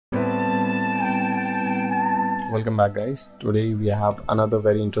Welcome back, guys. Today we have another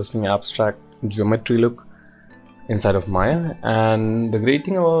very interesting abstract geometry look inside of Maya, and the great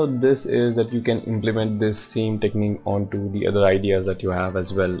thing about this is that you can implement this same technique onto the other ideas that you have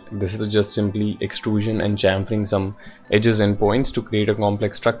as well. This is just simply extrusion and chamfering some edges and points to create a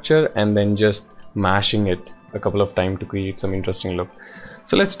complex structure, and then just mashing it a couple of times to create some interesting look.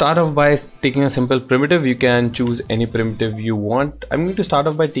 So let's start off by taking a simple primitive. You can choose any primitive you want. I'm going to start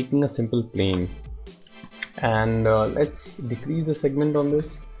off by taking a simple plane, and let's decrease the segment on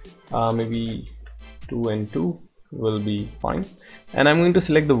this. Maybe 2 and 2 will be fine, and I'm going to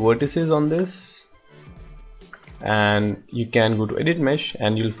select the vertices on this, and you can go to edit mesh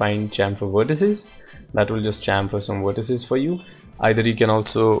and you'll find chamfer vertices. That will just chamfer some vertices for you. Either you can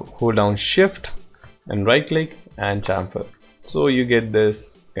also hold down shift and right click and chamfer, so you get this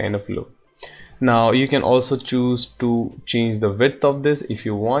kind of look. Now you can also choose to change the width of this if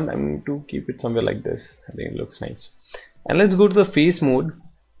you want. I'm going to keep it somewhere like this. I think it looks nice. And let's go to the face mode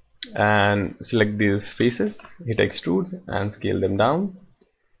and select these faces, hit extrude and scale them down.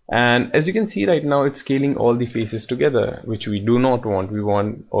 And as you can see right now, it's scaling all the faces together, which we do not want. We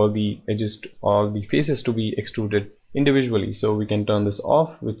want all the edges, all the faces to be extruded individually. So we can turn this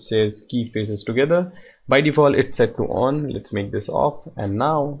off, which says keep faces together. By default it's set to on. Let's make this off, and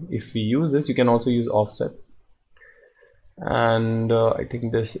now if we use this, you can also use offset, and I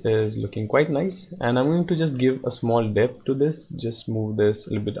think this is looking quite nice. And I'm going to just give a small depth to this, just move this a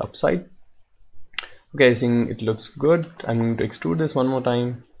little bit upside. Okay, I think it looks good. I'm going to extrude this one more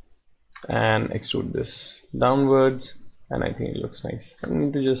time and extrude this downwards, and I think it looks nice. I'm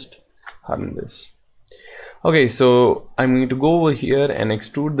going to just harden this. Okay, so I'm going to go over here and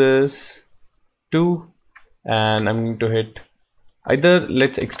extrude this too, and I'm going to hit either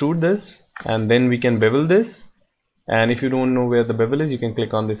let's extrude this and then we can bevel this, and if you don't know where the bevel is, you can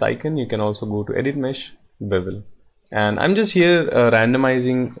click on this icon. You can also go to edit mesh, bevel, and I'm just here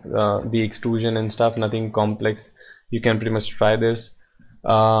randomizing the extrusion and stuff, nothing complex. You can pretty much try this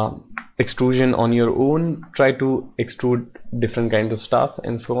extrusion on your own, try to extrude different kinds of stuff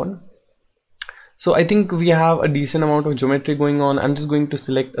and so on. So I think we have a decent amount of geometry going on. I'm just going to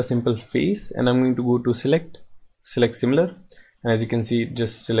select a simple face, and I'm going to go to select similar, and as you can see, it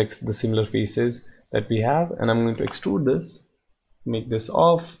just selects the similar faces that we have. And I'm going to extrude this, make this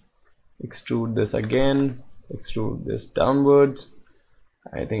off, extrude this again, extrude this downwards.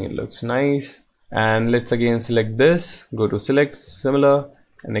 I think it looks nice. And let's again select this, go to select similar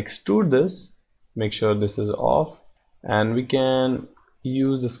and extrude this, make sure this is off, and we can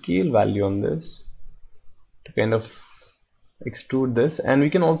use the scale value on this to kind of extrude this. And we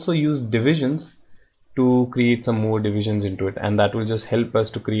can also use divisions to create some more divisions into it, and that will just help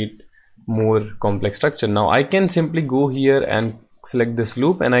us to create more complex structure. Now I can simply go here and select this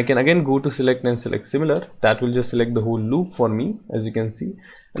loop, and I can again go to select and select similar. That will just select the whole loop for me, as you can see,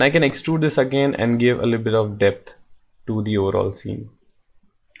 and I can extrude this again and give a little bit of depth to the overall scene.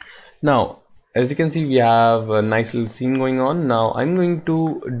 Now as you can see, we have a nice little scene going on. Now I'm going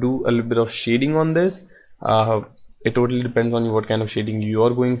to do a little bit of shading on this. It totally depends on what kind of shading you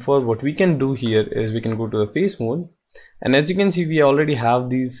are going for. What we can do here is we can go to the face mode, and as you can see, we already have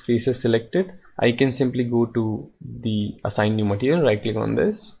these faces selected. I can simply go to the assign new material, right click on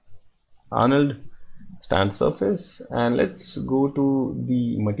this, Arnold, stand surface, and let's go to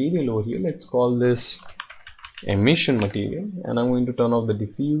the material over here. Let's call this emission material, and I'm going to turn off the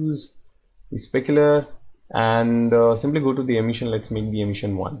diffuse, the specular, and simply go to the emission. Let's make the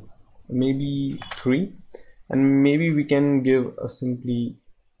emission 1, maybe 3, and maybe we can give a simply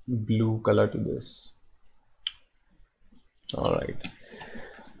blue color to this. All right,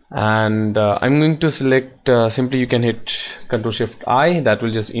 and I'm going to select simply you can hit Ctrl Shift I. That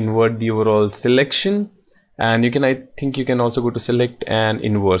will just invert the overall selection, and you can, I think you can also go to select and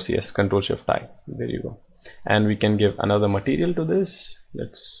inverse. Yes, Ctrl Shift I, there you go. And we can give another material to this.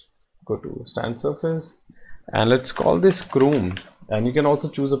 Let's go to stand surface, and let's call this chrome, and you can also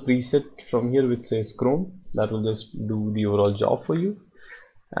choose a preset from here which says chrome. That will just do the overall job for you.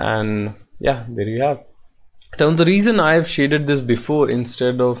 And yeah, there you have. Now the reason I have shaded this before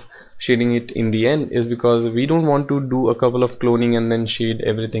instead of shading it in the end is because we don't want to do a couple of cloning and then shade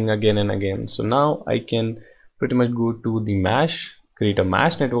everything again and again. So now I can pretty much go to the mesh, create a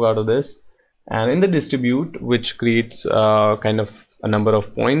mesh network out of this, and in the distribute, which creates kind of a number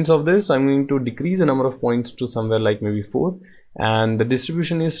of points of this, I'm going to decrease the number of points to somewhere like maybe 4, and the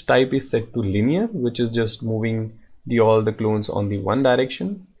distribution is type is set to linear, which is just moving all the clones on the one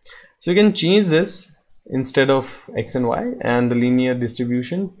direction. So you can change this instead of X and Y and the linear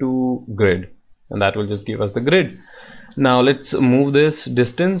distribution to grid, and that will just give us the grid. Now let's move this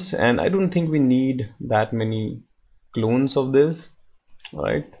distance, and I don't think we need that many clones of this. All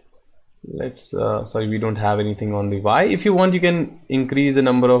right, let's sorry, we don't have anything on the Y. If you want, you can increase the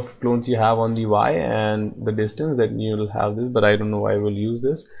number of clones you have on the Y and the distance, that you'll have this, but I don't know why we'll use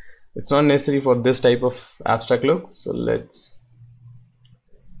this. It's not necessary for this type of abstract look. So let's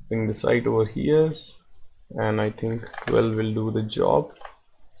bring this right over here, and I think 12 will do the job.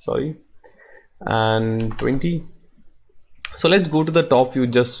 Sorry, and 20. So let's go to the top view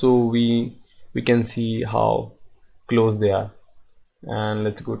just so we can see how close they are. And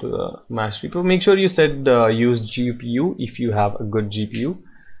let's go to the mesh repo. Make sure you said use GPU if you have a good GPU,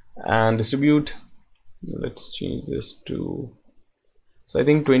 and distribute. Let's change this to, so I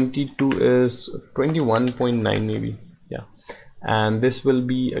think 22 is 21.9 maybe, yeah. And this will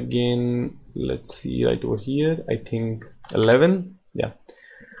be again, let's see right over here, I think 11, yeah,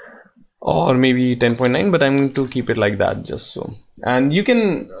 or maybe 10.9, but I'm going to keep it like that just so. And you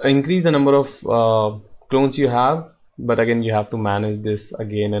can increase the number of clones you have, but again you have to manage this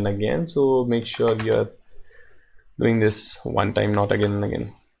again and again, so make sure you're doing this one time, not again and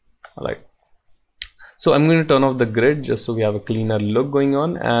again. All right, so I'm going to turn off the grid just so we have a cleaner look going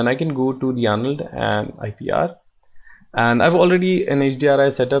on, and I can go to the Arnold and IPR, and I've already an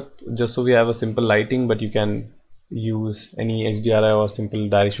HDRI setup just so we have a simple lighting, but you can use any HDRI or simple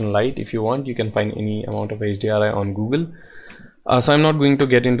directional light if you want. You can find any amount of HDRI on Google. So I'm not going to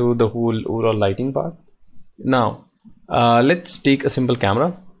get into the whole overall lighting part. Now let's take a simple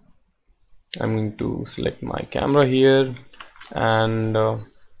camera. I'm going to select my camera here, and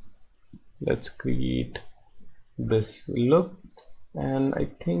let's create this look, and I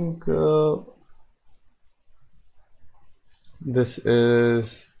think this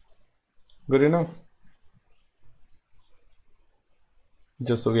is good enough,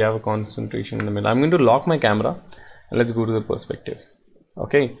 just so we have a concentration in the middle. I'm going to lock my camera, and let's go to the perspective.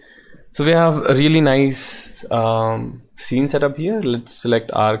 Okay, so we have a really nice scene setup here. Let's select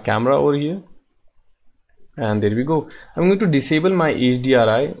our camera over here, and there we go. I'm going to disable my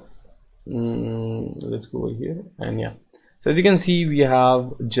HDRI. Let's go over here, and yeah, so as you can see, we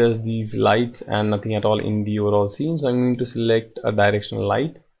have just these lights and nothing at all in the overall scene. So I'm going to select a directional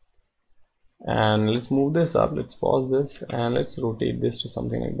light, and let's move this up. Let's pause this, and let's rotate this to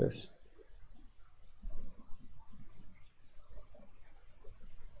something like this.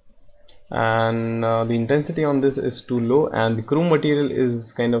 And the intensity on this is too low, and the chrome material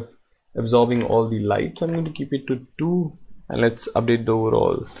is kind of absorbing all the light, so I'm going to keep it to 2, and let's update the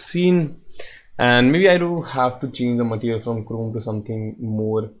overall scene. And maybe I do have to change the material from chrome to something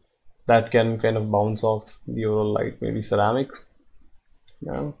more that can kind of bounce off the overall light, maybe ceramic.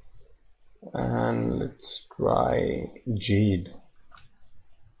 Yeah, and let's try jade.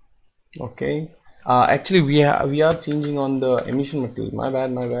 Okay, actually we are changing on the emission material. My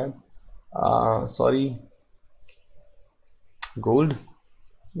bad. Sorry, gold.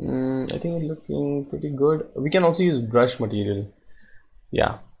 I think it's looking pretty good. We can also use brush material.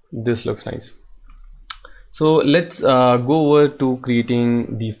 Yeah, this looks nice. So let's go over to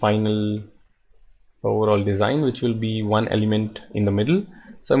creating the final overall design, which will be one element in the middle.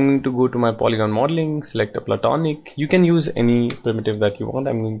 So I'm going to go to my polygon modeling, select a platonic. You can use any primitive that you want.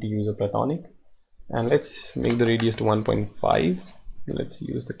 I'm going to use a platonic, and let's make the radius to 1.5. Let's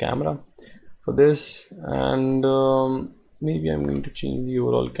use the camera for this, and maybe I'm going to change the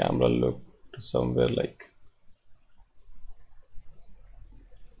overall camera look to somewhere like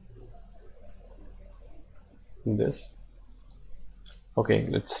this. Okay,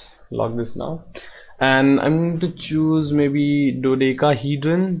 let's log this now, and I'm going to choose maybe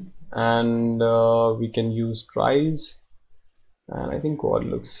dodecahedron, and we can use tris, and I think quad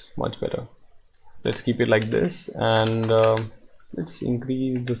looks much better. Let's keep it like this, and let's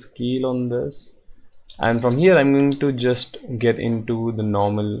increase the scale on this, and from here I'm going to just get into the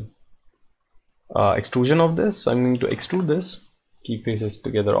normal extrusion of this. So I'm going to extrude this, keep faces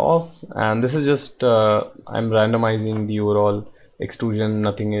together off, and this is just I'm randomizing the overall extrusion.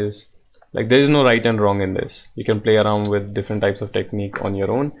 Nothing is like, there is no right and wrong in this. You can play around with different types of technique on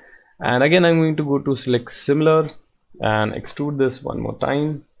your own. And again, I'm going to go to select similar and extrude this one more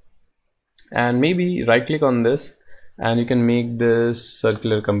time, and maybe right click on this, and you can make this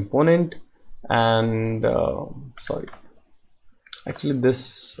circular component. And sorry, actually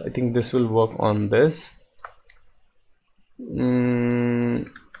this, I think this will work on this. No,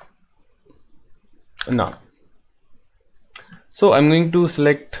 so I'm going to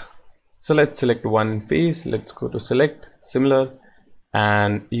select, so let's select one face. Let's go to select similar,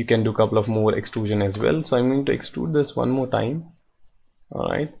 and you can do a couple of more extrusion as well. So I'm going to extrude this one more time. All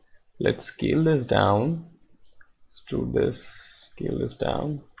right, let's scale this down. extrude this, scale this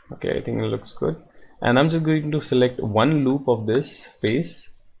down. Okay, I think it looks good. And I'm just going to select one loop of this face,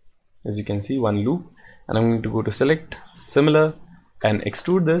 as you can see, one loop, and I'm going to go to select, similar, and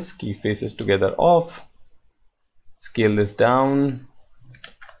extrude this, keep faces together off, scale this down.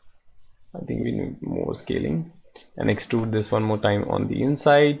 I think we need more scaling, and extrude this one more time on the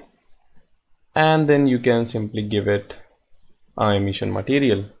inside, and then you can simply give it an emission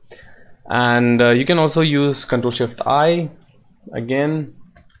material. And you can also use Ctrl+Shift+I again,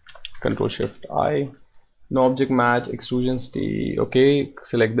 Ctrl+Shift+I, no object match, extrusion stay. Okay,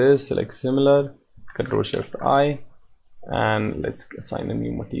 select this, select similar, Ctrl+Shift+I, and let's assign a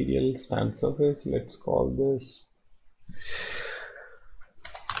new material, stand surface. Let's call this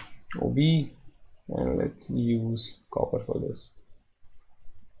OB, and let's use copper for this.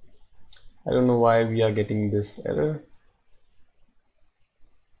 I don't know why we are getting this error.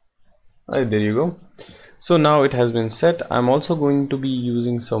 Alright, there you go. So now it has been set. I'm also going to be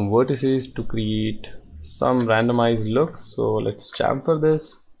using some vertices to create some randomized looks. So let's chamfer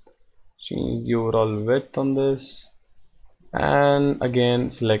this, change the overall width on this, and again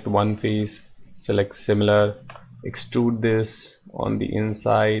select one face, select similar, extrude this on the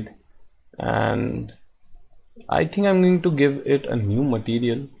inside, and I think I'm going to give it a new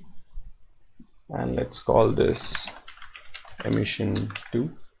material, and let's call this emission 2.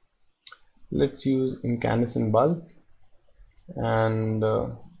 Let's use incandescent bulb and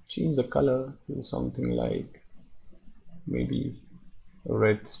change the color to something like maybe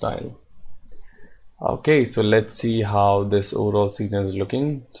red style. Okay, so let's see how this overall scene is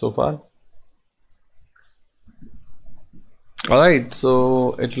looking so far. Alright,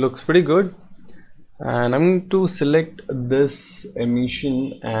 so it looks pretty good, and I'm going to select this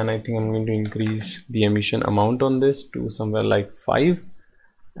emission, and I think I'm going to increase the emission amount on this to somewhere like 5,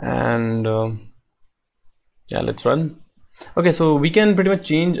 and yeah, let's run. Okay, so we can pretty much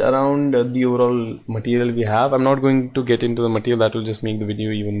change around the overall material we have. I'm not going to get into the material, that will just make the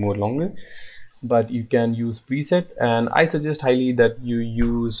video even more longer, but you can use preset, and I suggest highly that you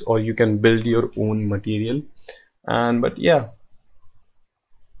use, or you can build your own material. And but yeah,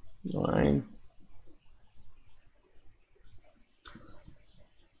 all right,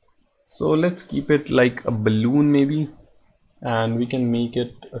 so let's keep it like a balloon maybe, and we can make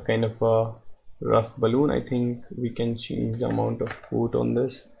it a kind of a rough balloon. I think we can change the amount of coat on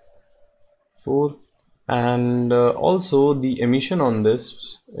this, 4, and also the emission on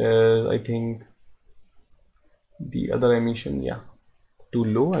this is, I think the other emission, yeah, too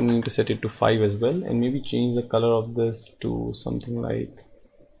low. I'm going to set it to 5 as well, and maybe change the color of this to something like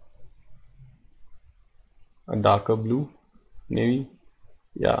a darker blue maybe.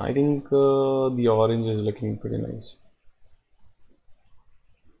 Yeah, I think the orange is looking pretty nice.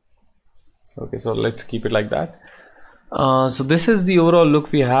 Okay, so let's keep it like that. So this is the overall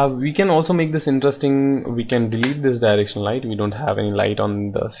look we have. We can also make this interesting. We can delete this direction light. We don't have any light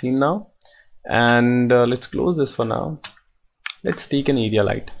on the scene now, and let's close this for now. Let's take an area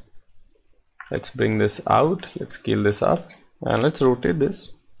light. Let's bring this out, let's scale this up, and let's rotate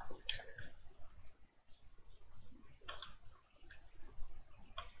this.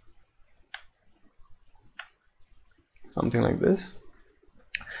 Something like this.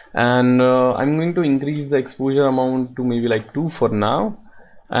 And I'm going to increase the exposure amount to maybe like 2 for now,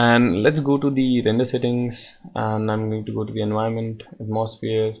 and let's go to the render settings, and I'm going to go to the environment,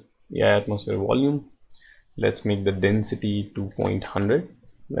 atmosphere, yeah, atmosphere volume. Let's make the density to 0.100.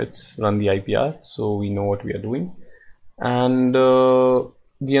 Let's run the IPR so we know what we are doing, and the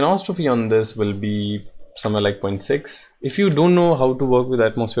anisotropy on this will be somewhere like 0.6. If you don't know how to work with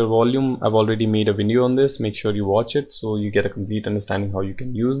atmosphere volume, I've already made a video on this. Make sure you watch it so you get a complete understanding how you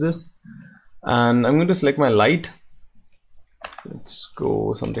can use this. And I'm going to select my light. Let's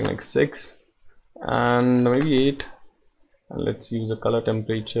go something like 6 and maybe 8, and let's use a color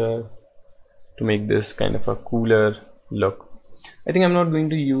temperature to make this kind of a cooler look. I think I'm not going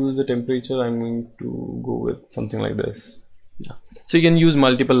to use the temperature. I'm going to go with something like this. Yeah. So you can use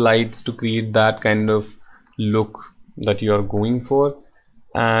multiple lights to create that kind of look that you are going for,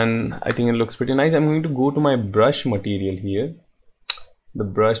 and I think it looks pretty nice. I'm going to go to my brush material here, the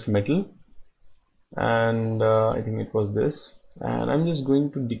brushed metal, and I think it was this, and I'm just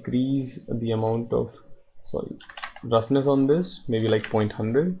going to decrease the amount of roughness on this, maybe like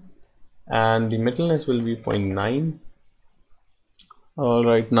 0.100, and the metalness will be 0.9. All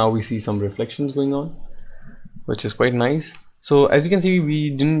right, now we see some reflections going on, which is quite nice. So as you can see,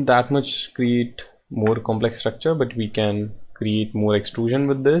 we didn't that much create more complex structure, but we can create more extrusion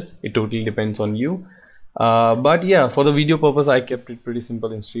with this. It totally depends on you. But yeah, for the video purpose I kept it pretty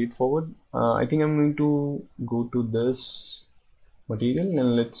simple and straightforward. I think I'm going to go to this material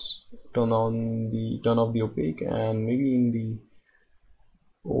and let's turn off the opaque, and maybe in the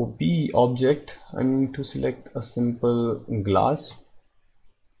OP object I'm going to select a simple glass.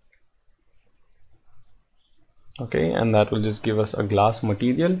 Okay, and that will just give us a glass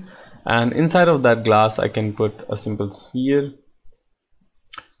material, and inside of that glass I can put a simple sphere,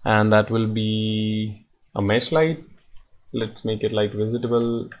 and that will be a mesh light. Let's make it light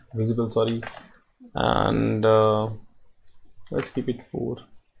visible, sorry, and let's keep it 4.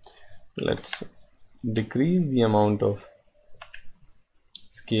 Let's decrease the amount of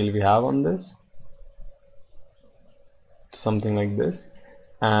scale we have on this, something like this,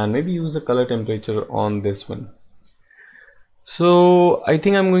 and maybe use a color temperature on this one. So I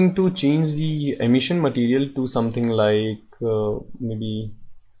think I'm going to change the emission material to something like maybe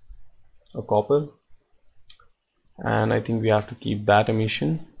a copper, and I think we have to keep that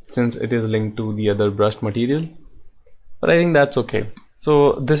emission since it is linked to the other brushed material, but I think that's okay.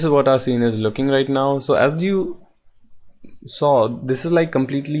 So this is what our scene is looking right now. So as you saw, this is like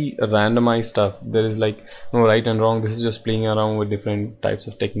completely randomized stuff. There is like no right and wrong. This is just playing around with different types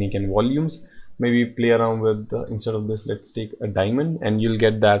of technique and volumes. Maybe play around with instead of this, let's take a diamond, and you'll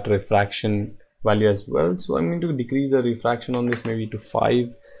get that refraction value as well. So I'm going to decrease the refraction on this maybe to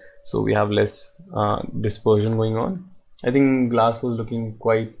 5, so we have less dispersion going on. I think glass was looking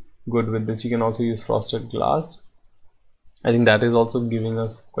quite good with this. You can also use frosted glass. I think that is also giving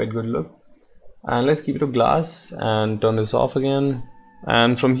us quite good look. And let's keep it to glass and turn this off again.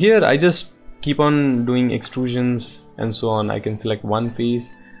 And from here I just keep on doing extrusions and so on. I can select one face,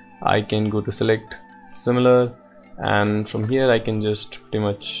 I can go to select similar, and from here I can just pretty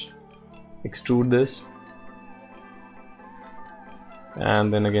much extrude this,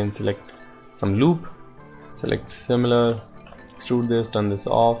 and then again select some loop, select similar, extrude this, turn this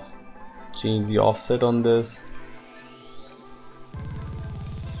off, change the offset on this,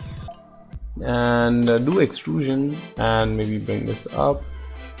 and do extrusion, and maybe bring this up,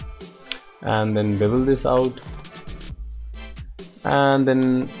 and then bevel this out, and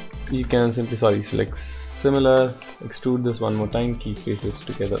then you can simply select similar, extrude this one more time, keep faces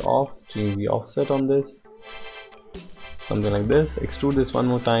together off, change the offset on this, something like this, extrude this one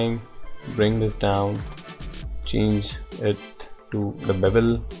more time, bring this down, change it to the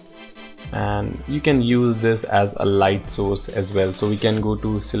bevel, and you can use this as a light source as well. So we can go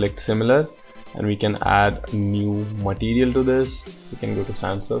to select similar, and we can add a new material to this. You can go to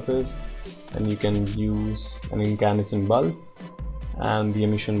sand surface, and you can use an incandescent bulb, and the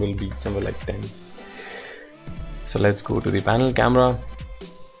emission will be somewhere like 10. So let's go to the panel camera,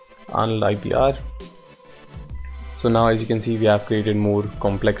 Arnold IPR. So now as you can see, we have created more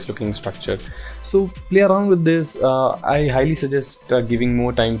complex looking structure. So play around with this. I highly suggest giving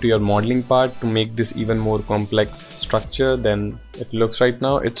more time to your modeling part to make this even more complex structure than it looks right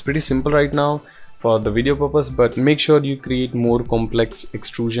now. It's pretty simple right now for the video purpose, but make sure you create more complex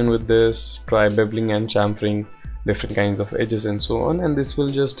extrusion with this. Try beveling and chamfering different kinds of edges and so on, and this will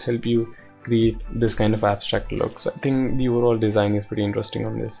just help you create this kind of abstract look. So I think the overall design is pretty interesting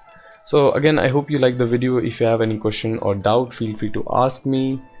on this. So again, I hope you like the video. If you have any question or doubt, feel free to ask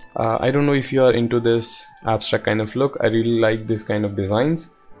me. I don't know if you are into this abstract kind of look. I really like this kind of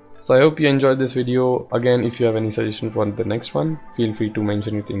designs. So I hope you enjoyed this video. Again, if you have any suggestion for the next one, feel free to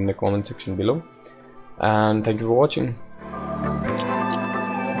mention it in the comment section below. And thank you for watching.